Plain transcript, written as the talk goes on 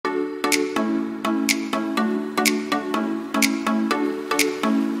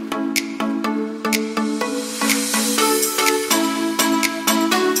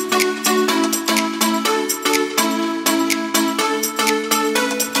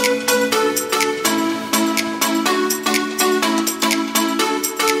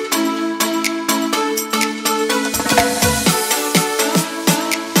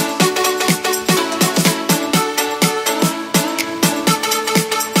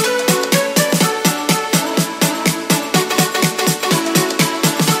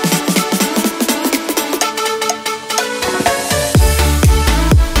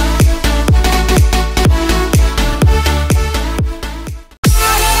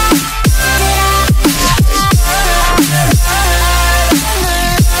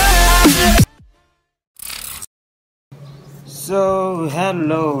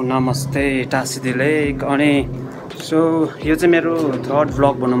Hello नमस्ते टासी लेक अनि so यो चाहिँ मेरो थर्ड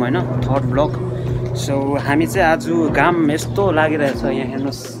ब्लग भनौँ हैन थर्ड ब्लग। सो हामी चाहिँ आज घाम यस्तो लागिरहेछ यहाँ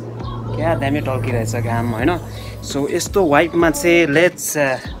हेर्नुस् क्या दामी टल्किरहेछ घाम हैन। सो यस्तो वाइटमा चाहिँ लेट्स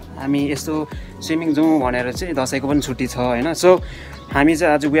हामी यस्तो स्विमिङ जाउँ भनेर चाहिँ दसैँको पनि छुट्टी छ हैन। सो हामी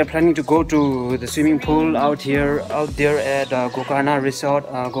चाहिँ आज we are planning to go to the swimming pull out there at Gokarna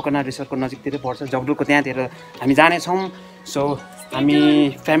रिसोर्टको नजिकतिरै पर्छ जगडुलको त्यहाँतिर हामी जानेछौँ। सो हामी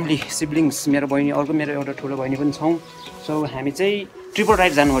फ्यामिली सिब्लिङ्स मेरो बहिनी अर्को मेरो एउटा ठुलो बहिनी पनि छौँ। सो हामी चाहिँ ट्रिपल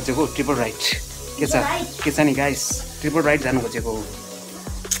राइड जानु खोजेको ट्रिपल राइड के छ नि गाइस ट्रिपल राइड जानु खोजेको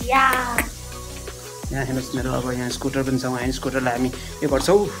यहाँ हेर्नुहोस् मेरो अब यहाँ स्कुटर पनि छ हामी स्कुटरलाई हामी यो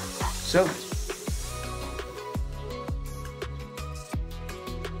गर्छौँ।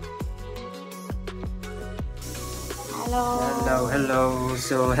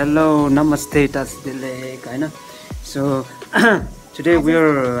 सो हेलो नमस्ते टासी लेक हैन। सो today we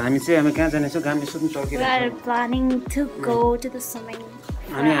are हामी चाहिँ कहाँ जानेछौँ घाम यसो पनि टल्किरहेछ। We are planning to go to the swimming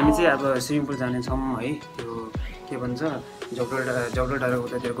हामी चाहिँ अब स्विमिङ पुल जानेछौँ है। त्यो के भन्छ जगडुल डाँडा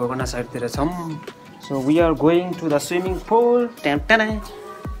उतातिर गोकर्णा साइडतिर छौँ। So we are going to the swimming pool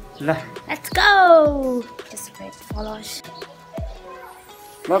ल Let's go. Just wait, follow us.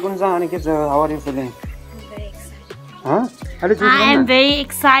 ल कुन्छ अनि के छ how are you feeling? I am very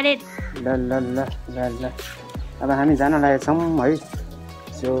excited. ल अब हामी जान लागेका छौँ है।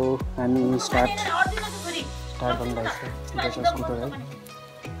 सो हामी स्टार्ट गर्नु लागेको छ स्कुटर है।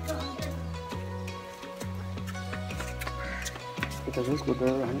 यता छ स्कुटर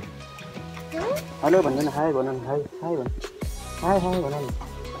होइन हेलो भन्दैन हाई भन न हाई भन हाई भन न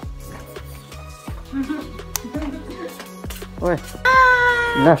ओए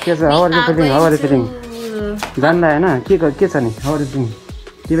ल के छ हाउ आर यु फिलिङ जान्दा हैन के छ नि how are you feeling?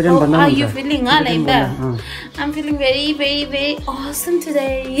 How are you feeling? Like that. I'm feeling very awesome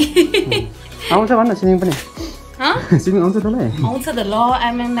today. आउँछ भन्न स्विमिङ पनि स्विमिङ आउँछ तँलाई? आउँछ त ल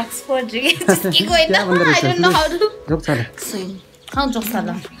I'm an expert. Just keep going. I don't know how to swim. How to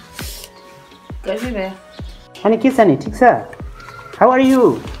swim? गर्मी भयो। अनि के छ नि ठीक छ? How are you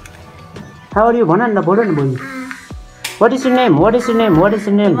भन न बोल न बोल। What is your name? What's your name?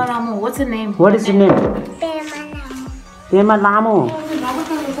 पेमा लामो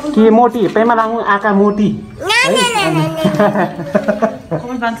के मोटी पेमा लामो आका मोटी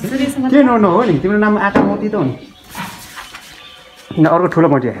के नो हो नि तिम्रो नाम आका मोटी त हो नि अर्को ठुलो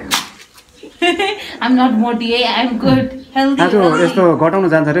मोटी I'm not मोटी I'm good healthy आज यस्तो घटाउन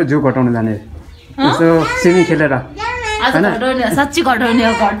जान्छ रे जिउ घटाउन जाने यस्तो स्विमिङ खेलेर हैन सच्ची घटाउने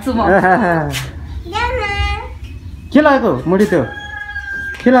गर्छु म के लागेको मोटी त्यो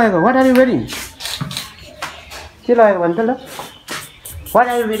के लागेको व्हाट आर यु वेयरिङ के लाग्यो भन्छ ल what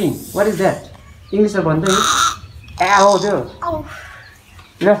are you wearing what is that इङ्ग्लिसमा भन्छ नि हो त्यो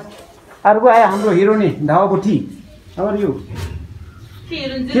ल अर्को आयो हाम्रो हिरोनी धावाबुठी हाउ आर यु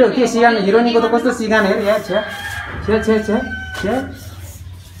के सिगान हिरोनीको त कस्तो सिगान हेर यार छे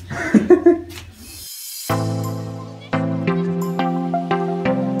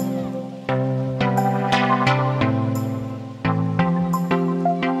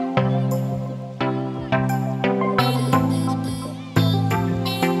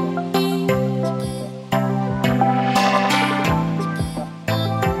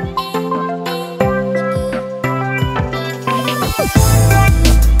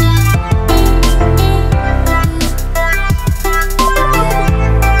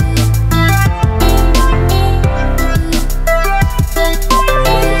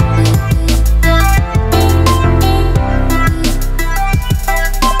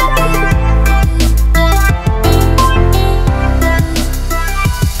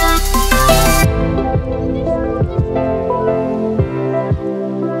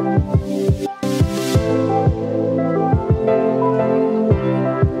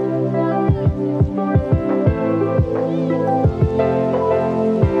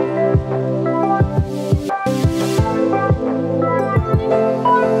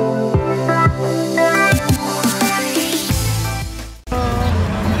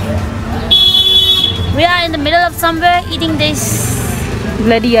We are in the middle of somewhere eating this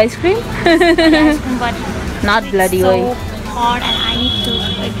bloody ice cream. ice cream but not bloody so oil. hot and I need to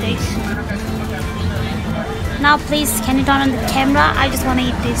eat this. Now please can you turn on the camera? I just want to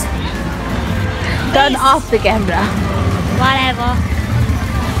eat this. Turn off the camera. Whatever.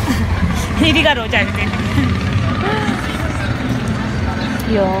 Didi ka roja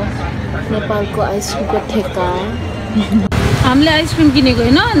यो नेपालको ice cream को ठेक्का हामीले ice cream किनेको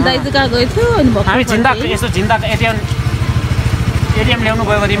हैन अनि दाइ चाहिँ कहाँ गयो थियो अनि भक्कु हामी जिन्दाको यसो जिन्दाको एटीएम ल्याउनु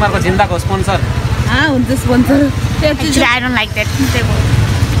गयो रिमारको जिन्दाको स्पोन्सर हुन्छ sponsor Actually, I don't like that.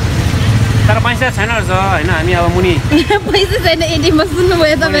 तर पैसा छैन रहेछ होइन हामी अब मुनि पैसा छैन एटिएममा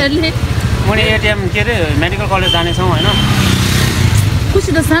सुन्नुभयो तपाईँहरूले मुनि एटिएम के अरे मेडिकल कलेज जानेछौँ होइन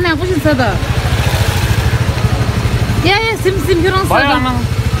खुसी त सानो खुसी छ त या सिम खेलाउँछ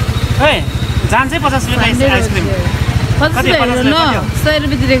है जान्छ 50 रुपियाँ आइसक्रिम कति हेर्नु न 100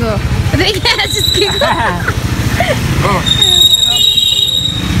 रुपियाँ तिरेको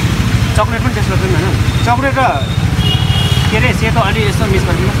चक्लेट पनि टेस्ट गर्दैन होइन चक्लेट र के अरे सेतो अलि यस्तो मिस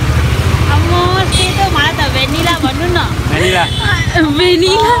गरिदिनु सेतो मलाई त भेनिला भन्नु न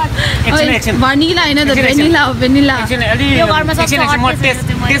भेनिला एकछिन भनिला होइन त भेनिला हो भेनिला म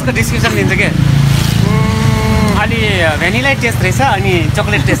टेस्टको डिस्क्रिप्सन दिन्छु के अलि भेनिला टेस्ट रहेछ अनि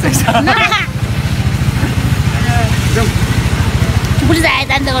चक्लेट टेस्ट रहेछ पुलिस आए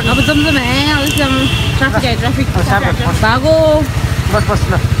जान्छ गर्नु अब जमजम ट्राफिक भागो बस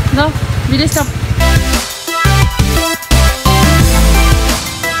ल भिडियो स्टप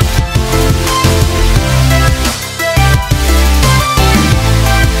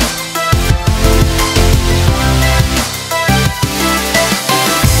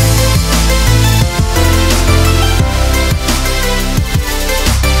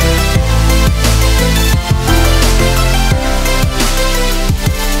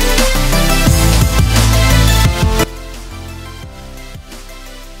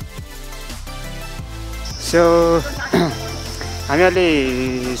सो हामी अहिले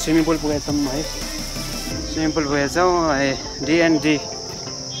स्विमिङ पुल पुगेछौँ है स्विमिङ पुल पुगेछौँ डिएनडी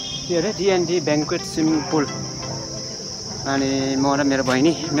के अरे डिएनडी ब्याङ्क्वेट स्विमिङ पुल अनि म र मेरो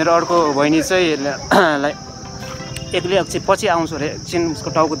बहिनी मेरो अर्को बहिनी चाहिँ एक्लै एकछिन पछि आउँछु अरे एकछिन उसको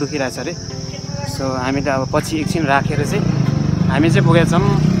टाउको दुखिरहेछ अरे सो हामीले अब पछि एकछिन राखेर चाहिँ हामी चाहिँ पुगेछौँ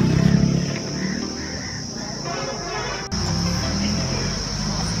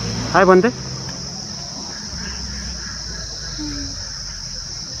हाई भन्दै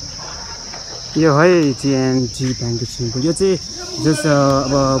यो है जिएनजी ब्याङ्क्वेट स्विमिङ पुल यो चाहिँ जस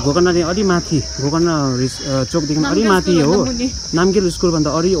अब गोकर्णदेखि अलि माथि गोकर्ण चोकदेखि अलि माथि हो नामगेल स्कुलभन्दा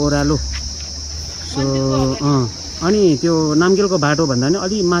अलि ओह्रालो सो अनि त्यो नामगेलको बाटो भन्दा पनि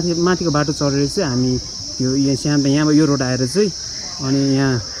अलि माथिको बाटो चढेर चाहिँ हामी त्यो यहाँ यो रोड आएर चाहिँ अनि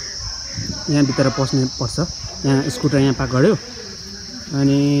यहाँभित्र पस्नु पर्छ यहाँ स्कुटर यहाँ पार्क गऱ्यो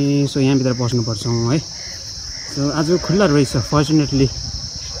अनि सो यहाँभित्र पस्नुपर्छौँ है सो आज खुल्ला रहेछ फर्चुनेटली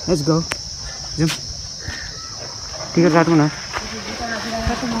लेट्स गो जाउँ टिकट काटौँ न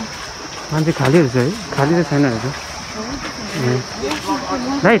मान्छे खाली रहेछ है खाली चाहिँ छैन रहेछ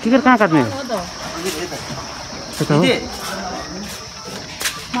भाइ टिकट कहाँ काट्ने यता हो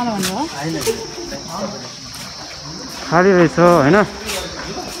खाली रहेछ होइन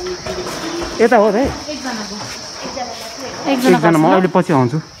यता हो भाइ एकजना म अहिले पछि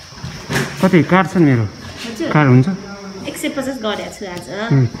आउँछु कति कार्ड छ मेरो कार्ड हुन्छ 150 गरेको छु आज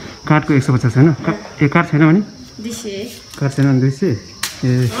कार्डको 150 छैन ए कार्ड छैन भने 200 कार्ड छैन भने 200 ए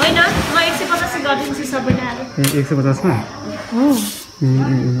होइन म 150 गरिदिन्छु सबैले आज ए 150 मा हो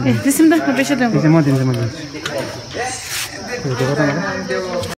ए त्यसमा त पैसा दिनु म दिन्छु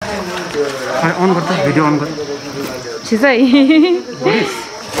अन गर्छ भिडियो अन गर छिसै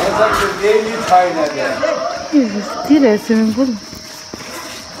स्विमिङ पुल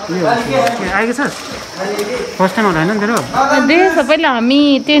आएको छ फर्स्ट टाइम होला होइन तेरो देखेछ पहिला हामी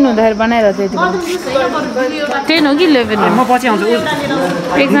 10 हुँदाखेरि बनाएर चाहिँ 10 हो कि 11 म पछि आउँछु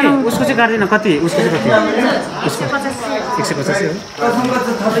एकजना उसको चाहिँ काट्दैन कति उसको चाहिँ कति 150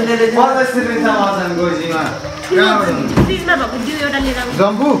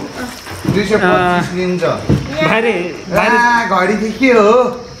 जम्बु 225 लिन्छ बाहिर घडी के हो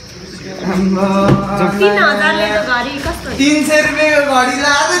 3000 ले त घडी कस्तो 300 रुपैयाँको घडी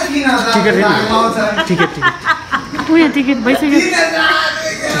लाँदा 3000 टिकट उयो टिकट भइसक्यो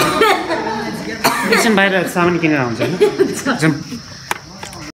एकछिन बाहिर सामान किनेर आउँछ होइन जाउँ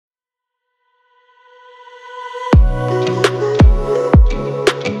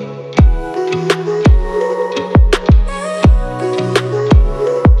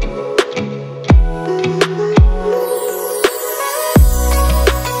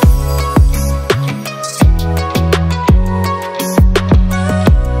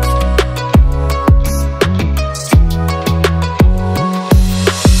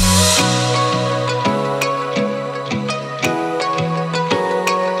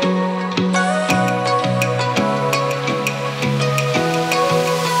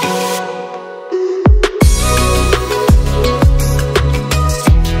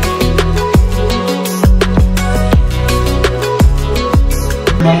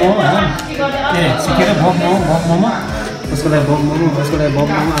मोमो सिकेर भोक मोमो उसको लागि बब मोमो उसको लागि बब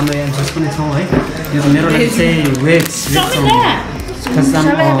मोमो हाम्रो यहाँ जुस पनि छौँ है यो मेरो लागि चाहिँ वेज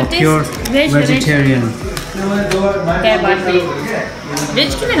प्योर भेजिटेरियन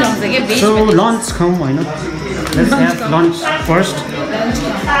भेज किन ल्याउँछ क्या भेज सो लन्च खाउँ होइन लेट्स ह्याभ लन्च फर्स्ट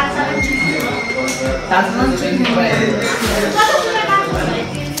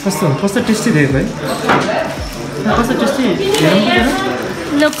कस्तो कस्तो टेस्टी दिएको है कस्तो टेस्टी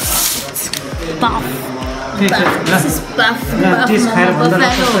Look, puff. ठिक छ ल टेस्ट खाएर भन्दा ल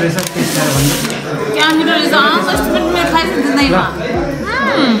कस्तो रहेछ टेस्ट खाएर भन्दा क्या मिठो रहेछ कस्तो पनि मेरो खाइदिन्छ जिन्दगीमा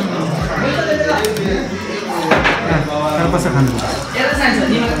कसो खानु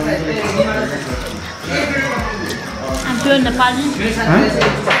I'm pure Nepali.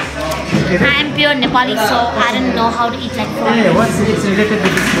 I'm pure Nepali, so I don't know how to eat like food. Hey, what's it's related to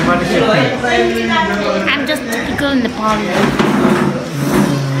this Nepali thing? I'm just typical Nepali.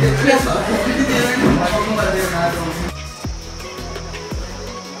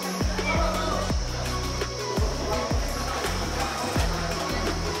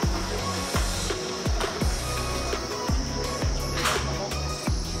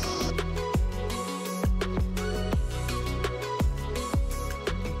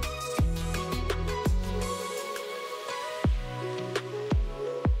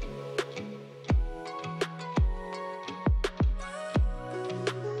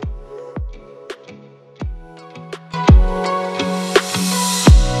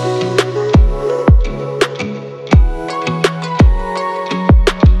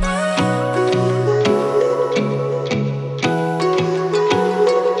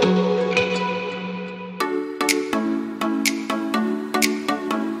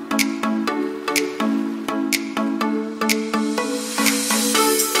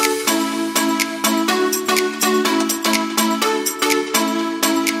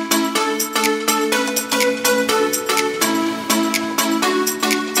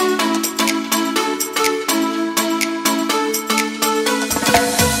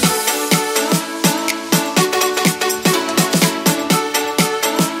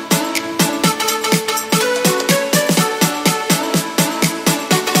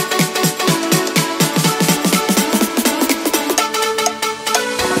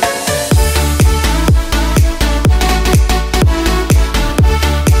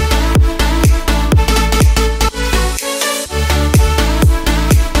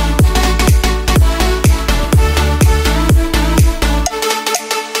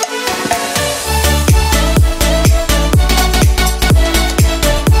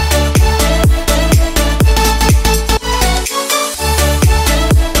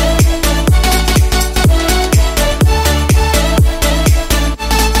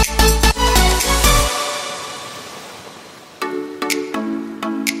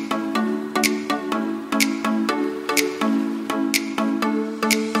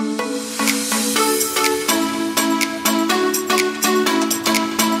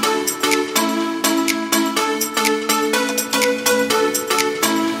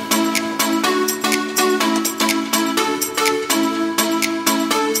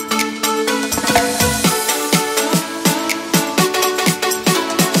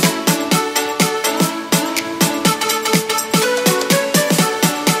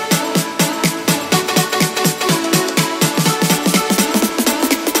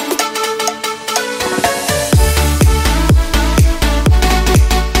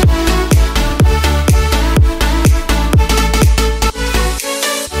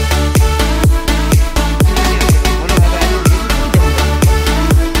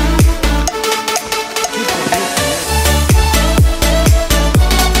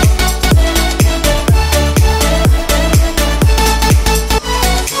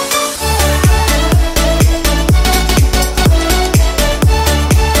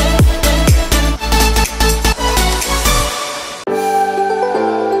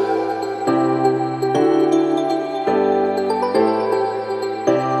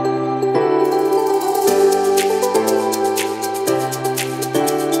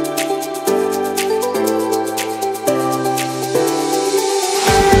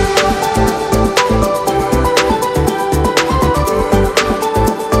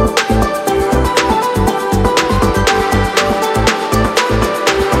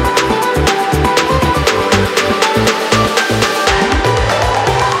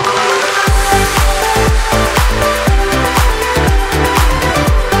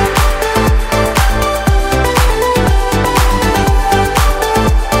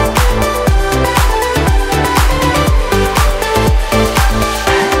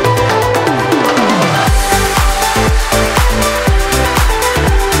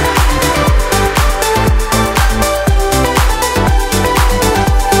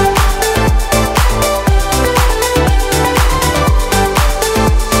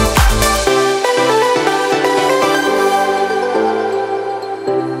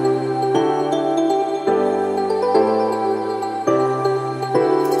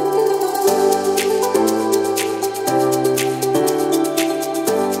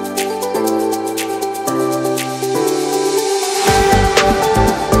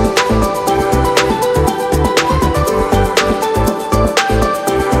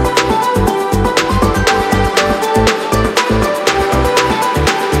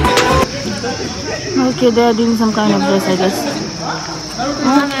 they are doing some kind of dress, I guess.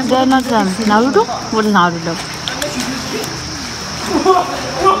 They are not Naruto? What is Naruto?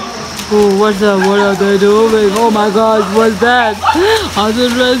 Oh, what's that? What are they doing? Oh my god, what's that? How they're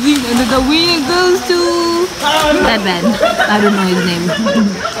dressing? And then the winner goes to that man. I don't know his name.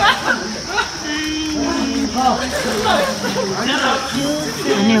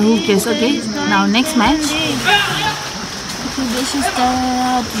 And who cares? Okay, now next match. This is the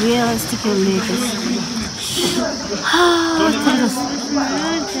realistic latest. What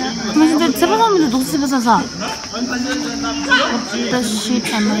the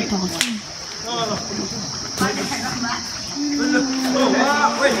shit am I talking?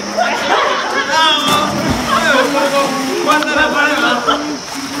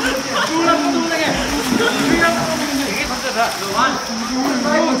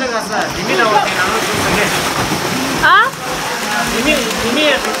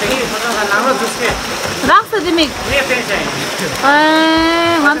 रास्ता दिमिक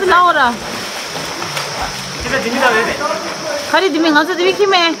한번 나와라 खाली दिमिक 한번 दिमिक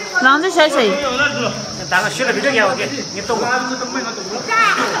힘에 라운드 샤샤이 다가 싫어 비디오 야오게 니또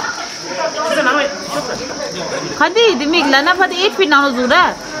진짜 나와 खाली दिमिक लाना पाते 8 feet नानो जुरा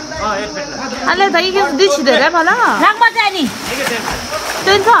 8 feet 알레 다이 के दिछि they रे भला राख बजानी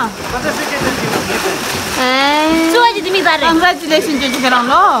तेन था Congratulations,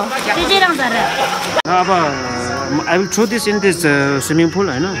 I will throw this in this swimming pool,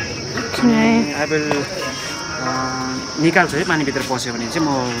 I know. I will निकाल्छु है पानी भित्र पस्यो भने चाहिँ म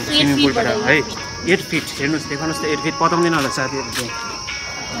स्विमिङ पुलबाट है 8 feet हेर्नुस् देखाउनुस् त 8 feet पताउँदैन होला साथीहरु चाहिँ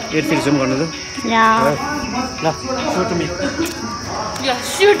 8 feet जुम गर्नु त ल shoot me. Yeah,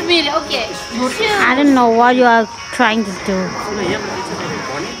 shoot me. Okay. I don't know what you are trying to do.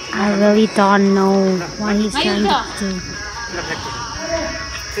 I really don't know what he's trying to do.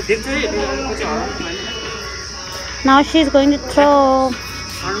 Now she's going to throw.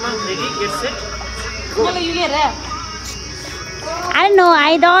 I don't know.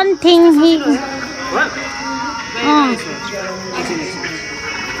 I don't think he.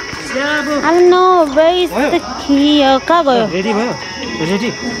 I don't know. Where is the key? Ready, bro?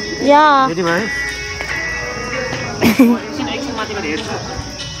 Ready? Yeah. Ready, bro?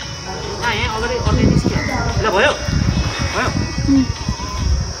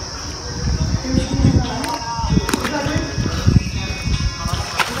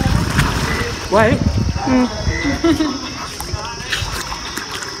 Why?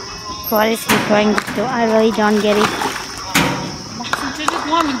 What is he trying to do? I really don't get it.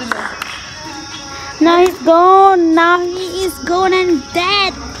 Now he's gone. Now he is gone and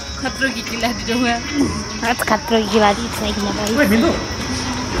dead. That's Khatro ki Khiladi. It's like never. Wait, Bindu.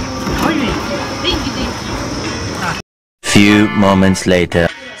 How are you? Few moments later.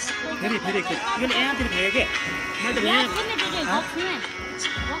 Very good. You will add it again.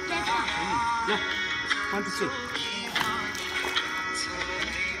 One, two, three.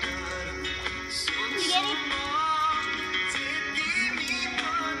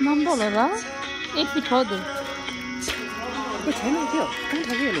 Number 8 feet further. What's happening here? Can't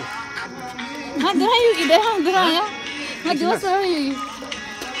have really. हाँ दरा you इधर हाँ दरा या हाँ दो sir you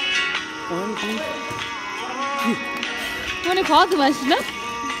 1, 2, 3. मैंने खाया तो बस ना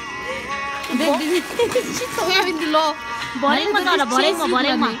shit so ya bindilo Boring ma jala boring ma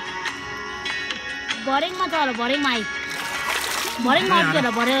jala boring ma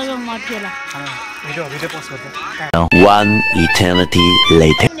jala Video pause करते. 1 eternity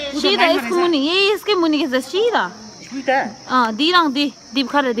later. शीदा इसके मुनी ये इसके मुनी के साथ शीदा हाँ दी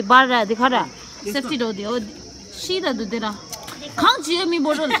दिखा रहा दिखा रहा सेफ्टी दो दियो शीदा दो देना खां जिये मी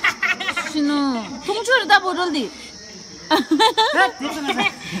बोतल शिनो तुम छोड़ दा बोतल दी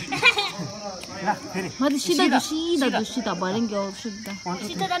मत शीदा बारें क्या शीदा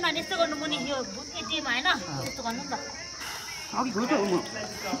शीदा ना नेक्स्ट गर्नु मुनी यो एटीएम हैन त्यस्तो गर्नु त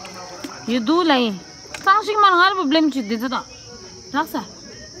यो दुलाई सांसिक मान हार प्रॉब्लम छि दिन्छ त राख्छ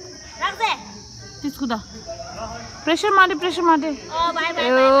त्यसको त प्रेशर मारे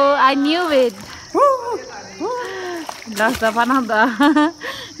oh I knew it राख्छ पनाउँदा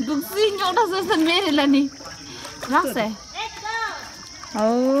दुख्सी एउटा जस्तो मेरेला नि राख्छ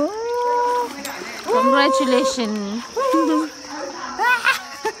oh congratulations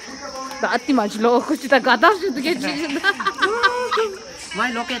अति मान्छेले खुसी त गाता सुत के My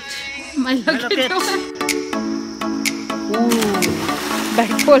locket. Ooh,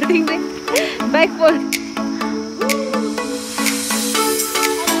 back folding thing. Back fold.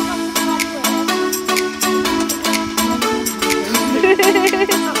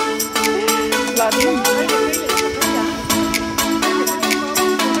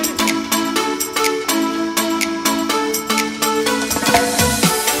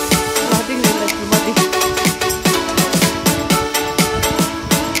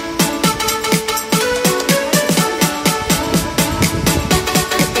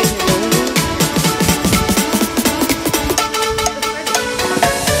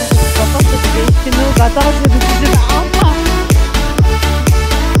 나 떨어지면 진짜 아파.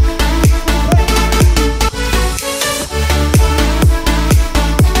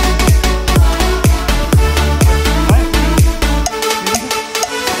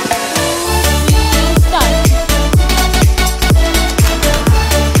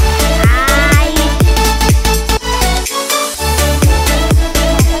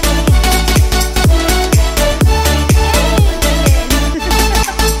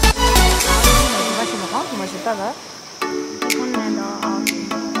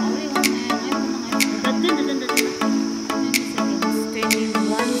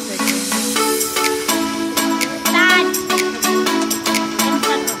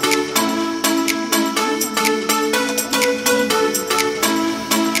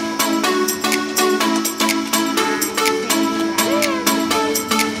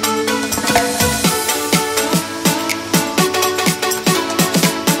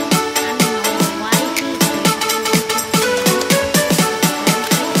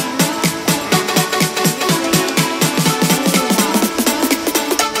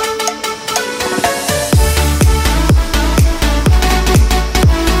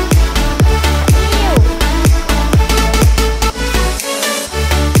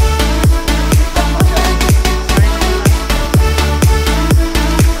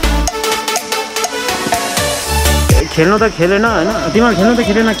 खेल्नु त खेलेन हैन तिमीहरु खेल्नु त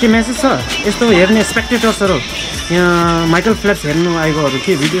खेलेन के मेसेज छ यस्तो हेर्ने स्पेक्टेटर्सहरु यहाँ माइकल फ्लेप्स हेर्नु आइगोहरु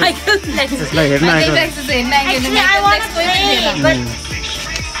के भिडियो त्यसलाई हेर्न आइगो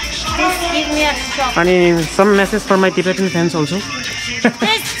अनि some message for my Tibetan fans also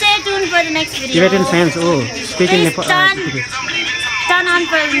Stay tuned for the next video. Tibetan fans oh speaking Turn on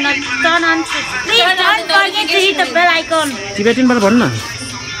for turn on. Please don't forget to hit the bell icon. Tibetan बाट भन्न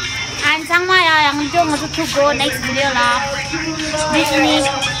And sangmaya yang jong to go next video la. Disney.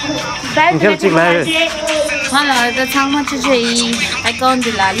 खेल चिक लाग्यो Hello, the changma chujai icon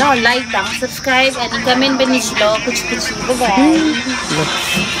dila lo like dang subscribe and comment पनि छिलो कुछ bye bye.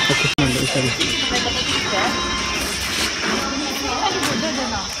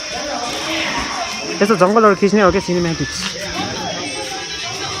 यस्तो जंगलहरु खिच्ने हो के सिनेम्याटिक्स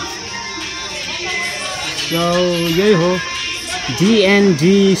यो यही हो D&D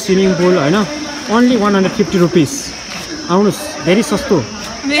स्विमिङ पुल हैन ओन्ली 150 रुपीस आउनुस् भेरी सस्तो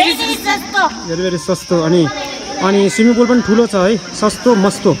भेरी सस्तो अनि स्विमिङ पुल पनि ठुलो छ है सस्तो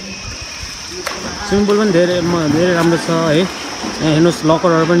मस्तो स्विमिङ पुल पनि धेरै राम्रो छ है यहाँ हेर्नुस्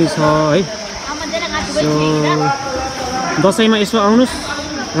लकरहरु पनि छ है सो दशैंमा यसो आउनुस्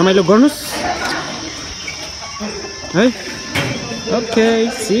रमाइलो गर्नुस् है okay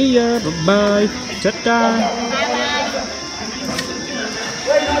C you bye Tata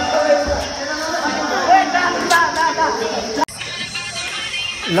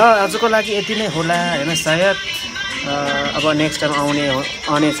ल आजको लागि यति नै होला हैन सायद अब नेक्स्ट टाइम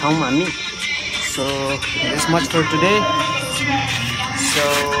आउने छौं हामी so this much for today so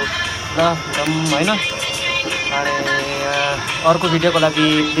ल हैन अनि अर्को भिडियोको लागि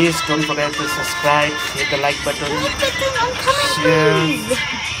please don't forget to subscribe hit the like button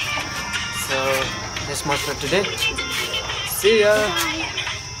so this much for today C you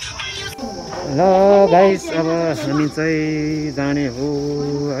ल गाइस अब हामी चाहिँ जाने हो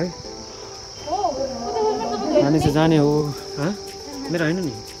है हामी चाहिँ जाने हो मेरो हैन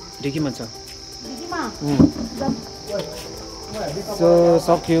नि डिकीमा छ सो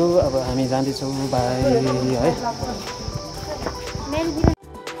सक्यो अब हामी जाँदैछौँ बाई है